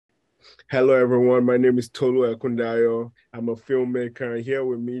Hello, everyone. My name is Tolu Ekundayo. I'm a filmmaker, and here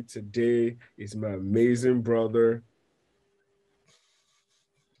with me today is my amazing brother.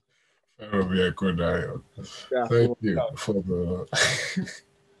 Very good, Ayo. Yeah, Thank you for the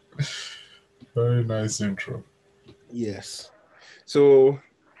very nice intro. yes. So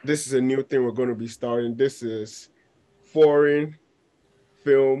this is a new thing we're going to be starting. This is Foreign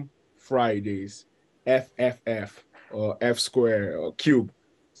Film Fridays, FFF or F square or cube.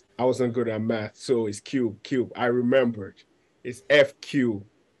 I wasn't good at math, so it's cube. I remembered. It's FQ.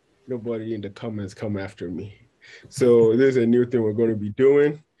 Nobody in the comments come after me. So this is a new thing we're going to be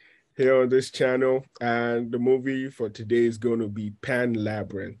doing here on this channel. And the movie for today is going to be Pan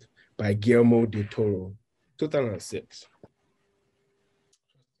Labyrinth by Guillermo Del Toro, 2006.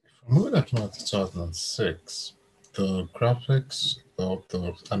 A movie that came out in 2006, the graphics of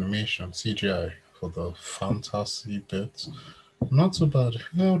the animation, CGI for the fantasy bits, not too bad,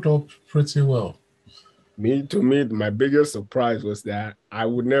 held up pretty well. To me, my biggest surprise was that I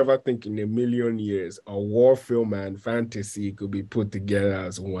would never think in a million years a war film and fantasy could be put together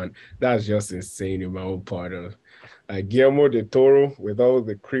as one. That's just insane in my own part of Guillermo del Toro with all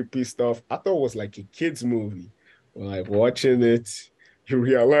the creepy stuff. I thought it was like a kid's movie. Like watching it, you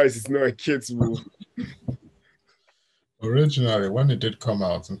realize it's not a kid's movie. Originally, when it did come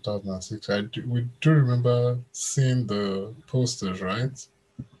out in 2006, we do remember seeing the posters, right?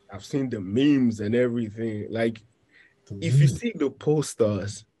 I've seen the memes and everything. Like, The if you meme. see the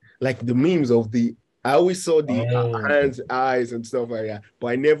posters, like the memes of I always saw the Oh, hands, eyes, and stuff like that, but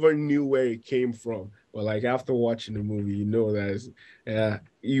I never knew where it came from. But like after watching the movie, you know that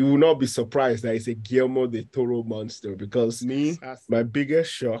you will not be surprised that it's a Guillermo del Toro monster. Because me, my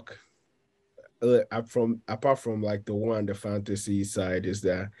biggest shock, apart from like the fantasy side, is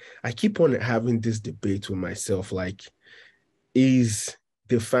that I keep on having this debate with myself, like, is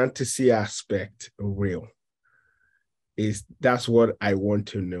the fantasy aspect real? That's what I want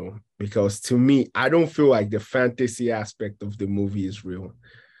to know, because to me, I don't feel like the fantasy aspect of the movie is real.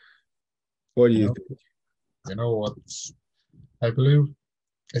 What do you you know, think? you know what? I believe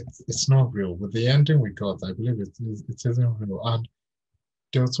it's not real. With the ending we got, I believe it isn't real. And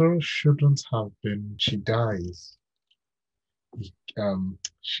Del Toro shouldn't have been. She dies.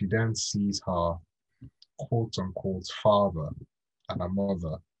 She then sees her quote unquote father and her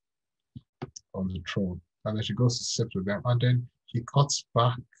mother on the throne, and then she goes to sit with them, and then he cuts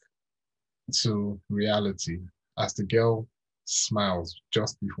back to reality as the girl smiles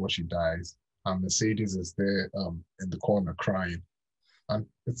just before she dies, and Mercedes is there in the corner crying. And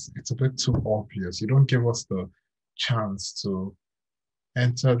it's a bit too obvious. You don't give us the chance to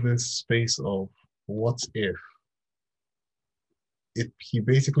enter this space of what if. He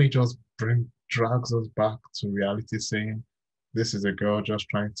basically just drags us back to reality, saying this is a girl just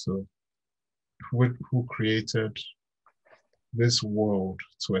trying to who created this world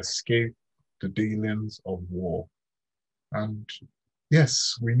to escape the dealings of war. And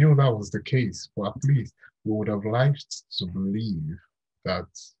yes, we knew that was the case, but at least we would have liked to believe that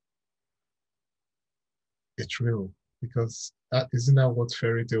it's real, because isn't that what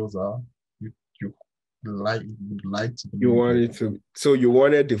fairy tales are? You would like to You believe it. wanted so you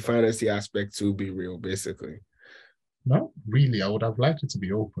wanted the fantasy aspect to be real, basically. No, really, I would have liked it to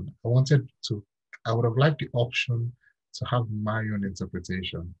be open. I would have liked the option to have my own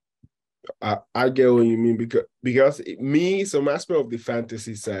interpretation. I get what you mean, because me, some aspect of the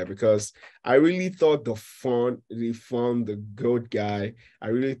fantasy side, because I really thought the goat guy, I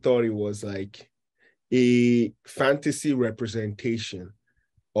really thought it was like a fantasy representation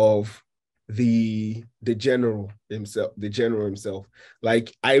of the general himself.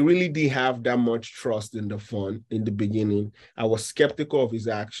 Like, I really didn't have that much trust in the Fawn in the beginning. I was skeptical of his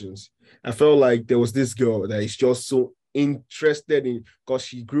actions. I felt like there was this girl that is just so interested in, because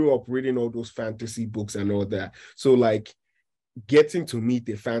she grew up reading all those fantasy books and all that. So like, getting to meet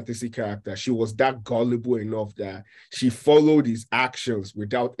a fantasy character, she was that gullible enough that she followed his actions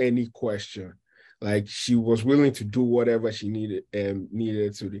without any question. Like, she was willing to do whatever she needed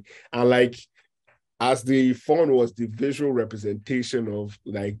to do. And like, as the phone was the visual representation of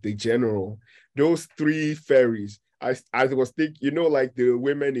like the general, those three fairies. I was thinking, like the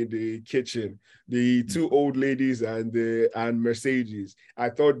women in the kitchen, the two old ladies and Mercedes. I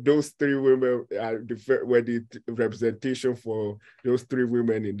thought those three women were the representation for those three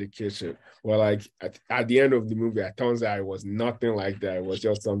women in the kitchen. Well, like at the end of the movie, it turns out it was nothing like that. It was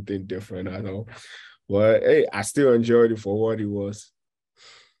just something different. I know, but hey, I still enjoyed it for what it was.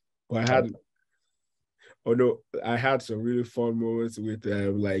 But I had some really fun moments with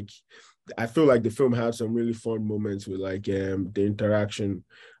like I feel like the film had some really fun moments with like the interaction.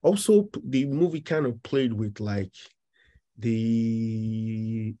 Also, the movie kind of played with like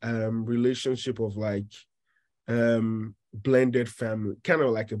the relationship of like blended family, kind of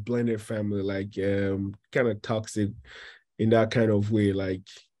like a blended family, like kind of toxic in that kind of way. Like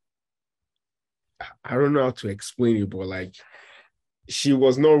I don't know how to explain it, but like she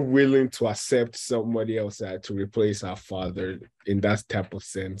was not willing to accept somebody else to replace her father in that type of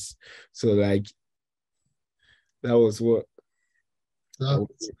sense. So like that was what I That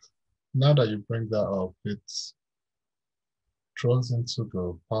was. now that you bring that up, it draws into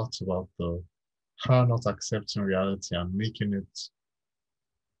the part about the her not accepting reality and making it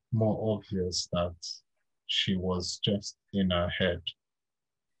more obvious that she was just in her head.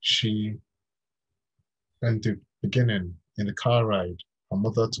 She, in the beginning, in the car ride, her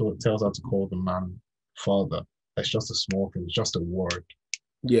mother tells her to call the man father. That's just a small thing, it's just a word.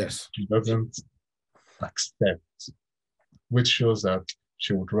 Yes, She doesn't accept, which shows that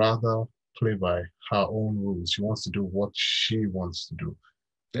she would rather play by her own rules. She wants to do what she wants to do.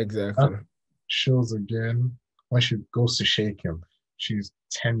 That exactly. shows again when she goes to shake him. She's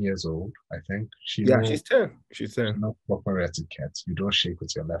 10 years old, I think. Yeah, she's 10. She's She 10. knows proper etiquette. You don't shake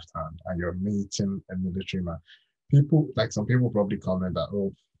with your left hand, and you're meeting a military man. People, like some people probably comment that,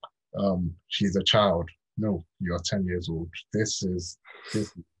 oh, she's a child. No, you're 10 years old. This is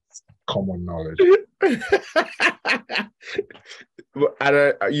common knowledge.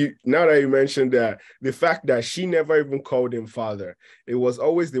 And you now that you mentioned that, the fact that she never even called him father, it was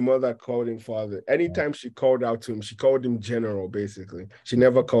always the mother called him father. Anytime she called out to him, she called him general. Basically, she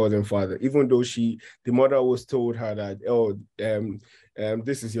never called him father, even though the mother was told her that, oh,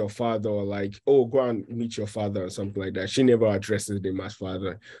 this is your father, or like, oh, go and meet your father or something like that. She never addresses him as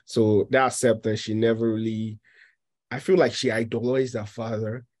father. So that acceptance, she never really. I feel like she idolized her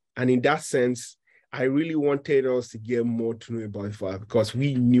father, and in that sense, I really wanted us to get more to know about his father because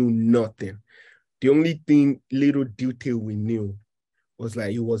we knew nothing. The only thing, little detail we knew was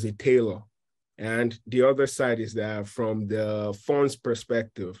like he was a tailor. And the other side is that from the Fawn's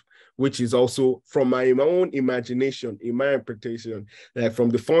perspective, which is also from my own imagination, in my interpretation, like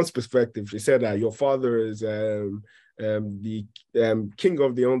from the Fawn's perspective, she said that your father is the king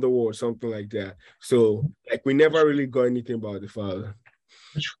of the underworld, something like that. So like we never really got anything about the father.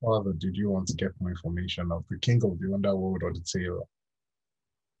 Which father did you want to get more information of? The king of the underworld or the tailor?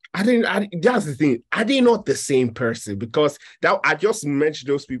 That's the thing. Are they not the same person? Because that I just mentioned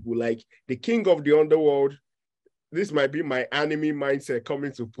those people, like the king of the underworld. This might be my anime mindset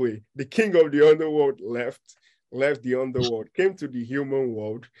coming to play. The king of the underworld left the underworld, came to the human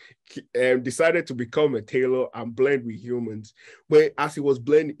world, and decided to become a tailor and blend with humans. But as he was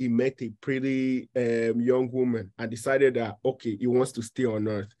blending, he met a pretty young woman and decided that, okay, he wants to stay on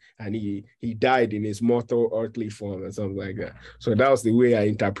Earth. And he died in his mortal earthly form or something like that. So that was the way I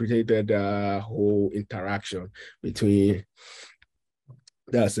interpreted the whole interaction between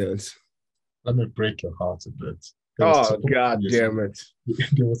that sense. Let me break your heart a bit. There was Oh, supposed to God be damn it.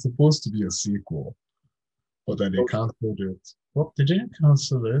 there was supposed to be a sequel, but then they canceled it. Well, they didn't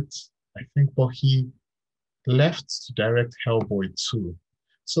cancel it, I think, but he left to direct Hellboy 2.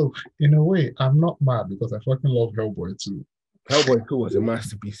 So in a way, I'm not mad because I fucking love Hellboy 2. Hellboy 2 was a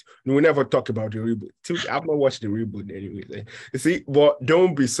masterpiece. We never talk about the reboot. I've not watched the reboot anyway. You see, but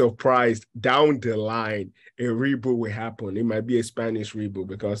don't be surprised down the line a reboot will happen. It might be a Spanish reboot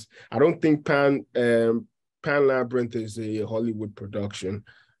because I don't think Pan Labyrinth is a Hollywood production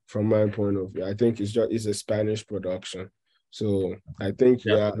from my point of view. I think it's a Spanish production. So I think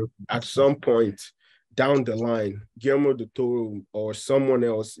Yeah, yeah, at some point down the line, Guillermo Del Toro or someone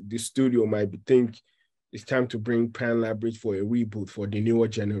else, the studio might be think it's time to bring Pan Labyrinth for a reboot for the newer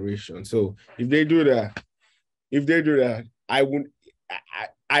generation. So if they do that, I would.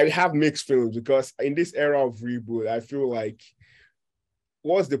 I have mixed feelings because in this era of reboot, I feel like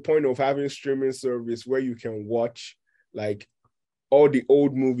what's the point of having streaming service where you can watch like all the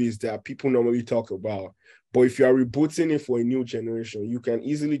old movies that people normally talk about? But if you are rebooting it for a new generation, you can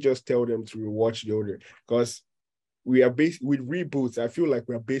easily just tell them to rewatch the older because we are with reboots. I feel like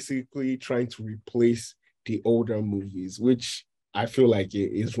we're basically trying to replace the older movies, which I feel like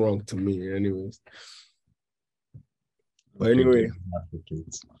it is wrong to me, anyways. But play anyway, devil's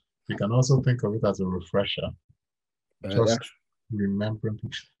advocate. You can also think of it as a refresher. Just that's remembering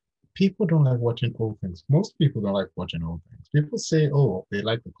people don't like watching old things. Most people don't like watching old things. People say, oh, they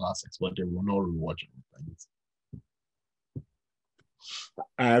like the classics, but they will not rewatch old things.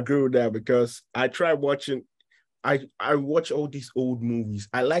 I agree with that because I tried watching. I watch all these old movies.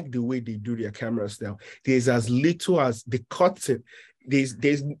 I like the way they do their camera style. There's as little as the cuts there's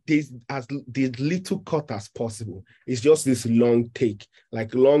little cut as possible. It's just this long take,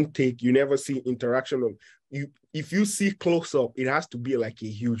 like long take. You never see interaction of you. If you see close up, it has to be like a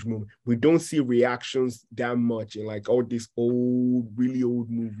huge moment. We don't see reactions that much in like all these really old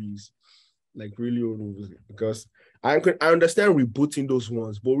movies, because I understand rebooting those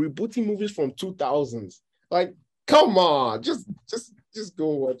ones, but rebooting movies from 2000s, like, come on, just go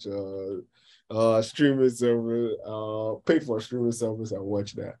watch streaming service, pay for a streaming service and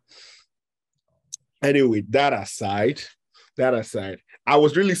watch that. Anyway, that aside, I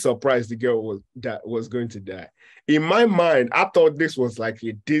was really surprised the girl was going to die. In my mind, I thought this was like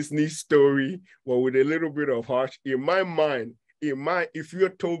a Disney story, but with a little bit of heart. In my mind, if you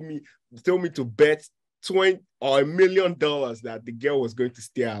had told me to bet 20 or $1 million that the girl was going to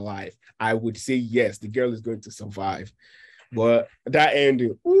stay alive, I would say yes, the girl is going to survive. But that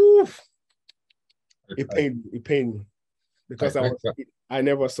ending, oof, it pained me because I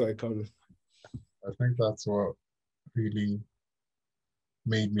never saw it coming. I think that's what really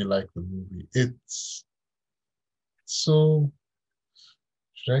made me like the movie. It's so,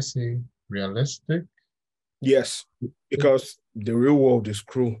 should I say, realistic? Yes, because the real world is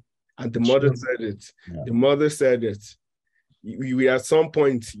cruel. And the mother said it. Yeah. The mother said it. You at some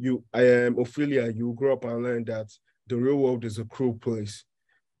point, Ophelia, you grow up and learn that the real world is a cruel place.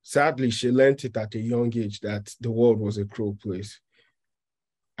 Sadly, she learned it at a young age that the world was a cruel place.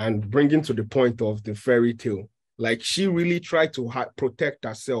 And bringing to the point of the fairy tale, like she really tried to protect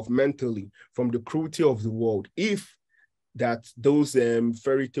herself mentally from the cruelty of the world. If that those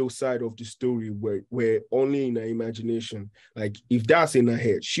fairy tale side of the story were only in her imagination, like if that's in her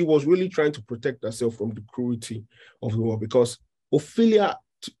head, she was really trying to protect herself from the cruelty of the world. Because Ophelia,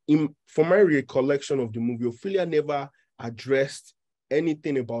 from my recollection of the movie, Ophelia never addressed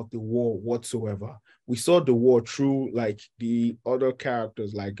anything about the war whatsoever. We saw the war through like the other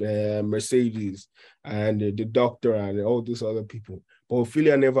characters like Mercedes and the doctor and all these other people, but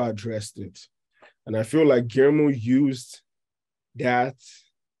Ophelia never addressed it. And I feel like Guillermo used that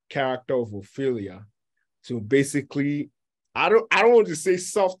character of Ophelia to basically, I don't want to say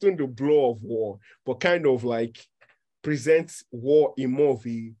soften the blow of war, but kind of like present war in more of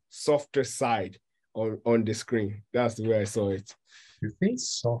a softer side on the screen. That's the way I saw it. You think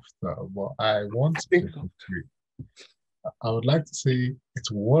softer, but I want to disagree. I would like to say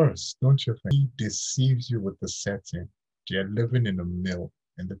it's worse, don't you think? He deceives you with the setting. They're living in a mill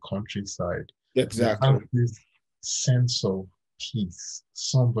in the countryside. Exactly. You have this sense of peace,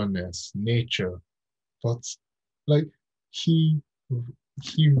 somberness, nature, but like he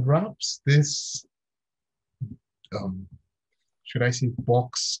wraps this should I say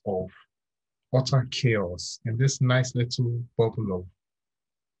box of utter chaos in this nice little bubble of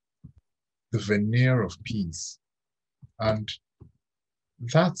the veneer of peace. And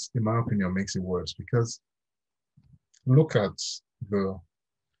that, in my opinion, makes it worse because look at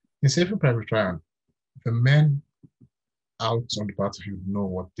in Saving Private Ryan, the men out on the battlefield know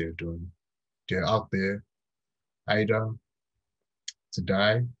what they're doing. They're out there either to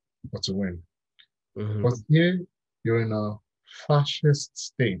die or to win. Mm-hmm. But here, you're in a fascist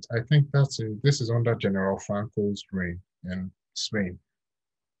state. I think this is under General Franco's reign in Spain.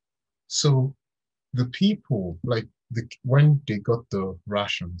 So the people, like when they got the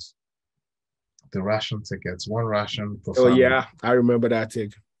ration tickets, one ration per family. Yeah, I remember that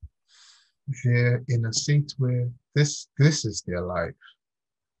ticket. They're in a state where this is their life.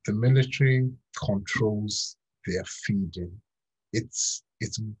 The military controls their feeding. It's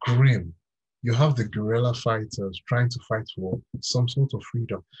grim. You have the guerrilla fighters trying to fight for some sort of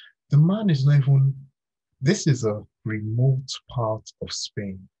freedom. The man is not even, this is a remote part of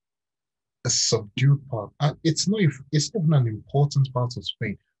Spain, a subdued part. It's not even an important part of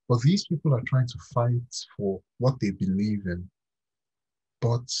Spain, but these people are trying to fight for what they believe in.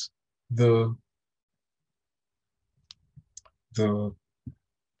 But the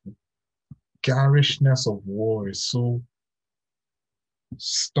garishness of war is so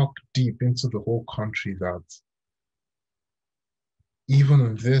stuck deep into the whole country that even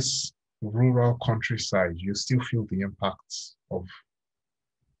in this rural countryside, you still feel the impacts of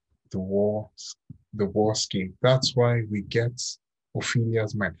the warscape. That's why we get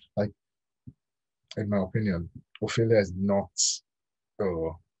Ophelia's mind. Like, in my opinion, Ophelia is not,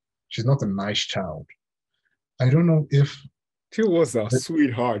 she's not a nice child. I don't know if she was a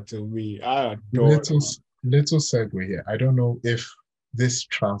sweetheart to me. I adore little segue here. I don't know if this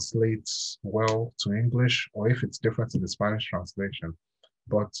translates well to English or if it's different in the Spanish translation.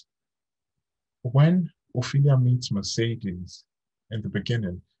 But when Ophelia meets Mercedes in the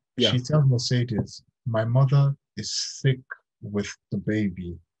beginning, she tells Mercedes, my mother is sick with the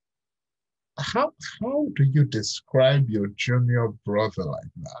baby. How do you describe your junior brother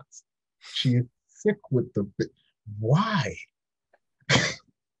like that? She is sick with the baby. Why?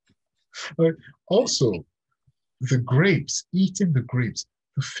 Like, also, the grapes, eating the grapes.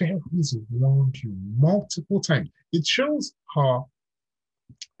 The fairies warned you multiple times. It shows her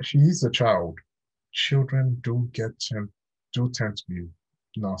she is a child. Children do tend to be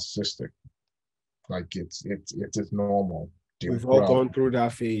narcissistic. Like it is normal. They'll We've all grow up. gone through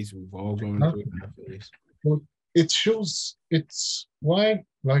that phase. We've all gone through that phase. But it shows it's why,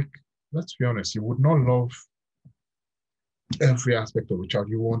 like, let's be honest, you would not love every aspect of a child.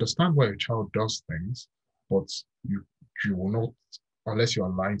 You will understand why a child does things, but you you will not, unless you are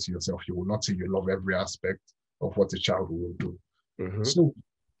lying to yourself, you will not say you love every aspect of what a child will do. Mm-hmm. So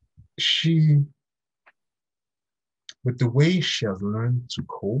she, with the way she has learned to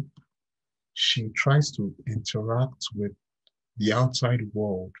cope, she tries to interact with the outside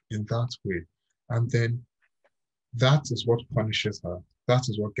world in that way. And then that is what punishes her. That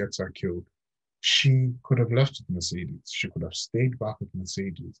is what gets her killed. She could have left with Mercedes. She could have stayed back with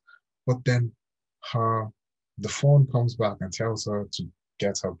Mercedes. But then her the phone comes back and tells her to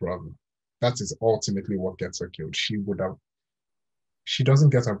get her brother. That is ultimately what gets her killed. She doesn't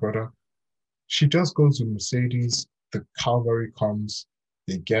get her brother. She just goes with Mercedes. The cavalry comes,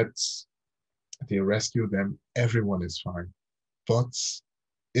 they get they rescue them, everyone is fine. But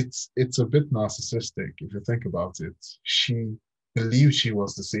it's a bit narcissistic if you think about it. She believed she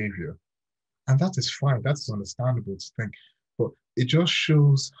was the savior. And that is fine. That is understandable to think. But it just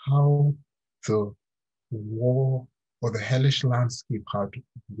shows how the war or the hellish landscape had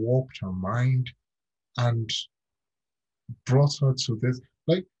warped her mind and brought her to this.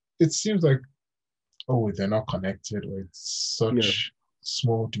 Like, it seems like, oh, they're not connected, or it's Yeah. such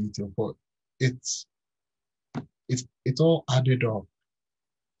small detail, but it's it's all added up.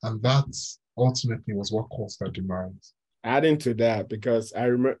 And that ultimately was what caused her demise. Adding to that, because I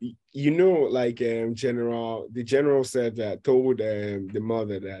remember, like the general said that told the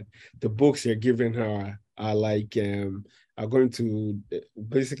mother that the books you're giving her are like are going to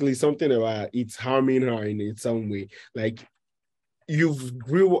basically something about it's harming her in some way. Like you've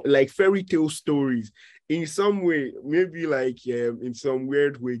grew like fairy tale stories in some way, maybe like in some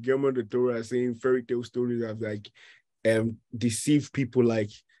weird way, Guillermo Del Toro is saying fairy tale stories have like deceive people like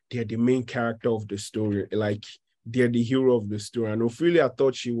they're the main character of the story, like they're the hero of the story. And Ophelia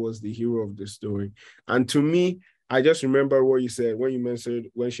thought she was the hero of the story. And to me, I just remember what you said when you mentioned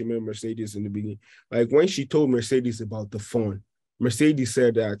when she met Mercedes in the beginning. Like when she told Mercedes about the phone, Mercedes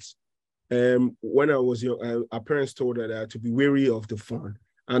said that when I was young, our parents told her that to be wary of the phone.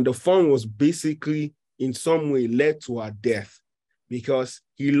 And the phone was basically in some way led to her death because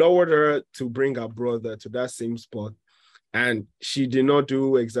he lowered her to bring her brother to that same spot. And she did not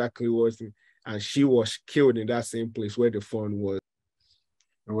do exactly what, and she was killed in that same place where the phone was.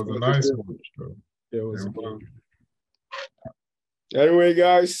 It was It a was a nice good, watch, though. it was It a good. was. Anyway,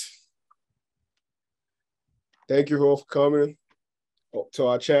 guys, thank you all for coming to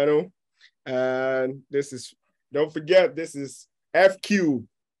our channel. And don't forget, this is FQ,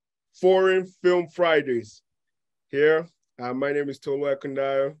 Foreign Film Fridays. Here, my name is Tolu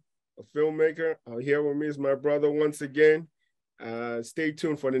Ekundayo, a filmmaker. Here with me is my brother once again. Stay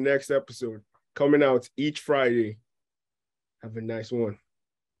tuned for the next episode coming out each Friday. Have a nice one.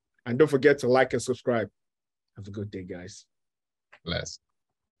 And don't forget to like and subscribe. Have a good day, guys. Bless.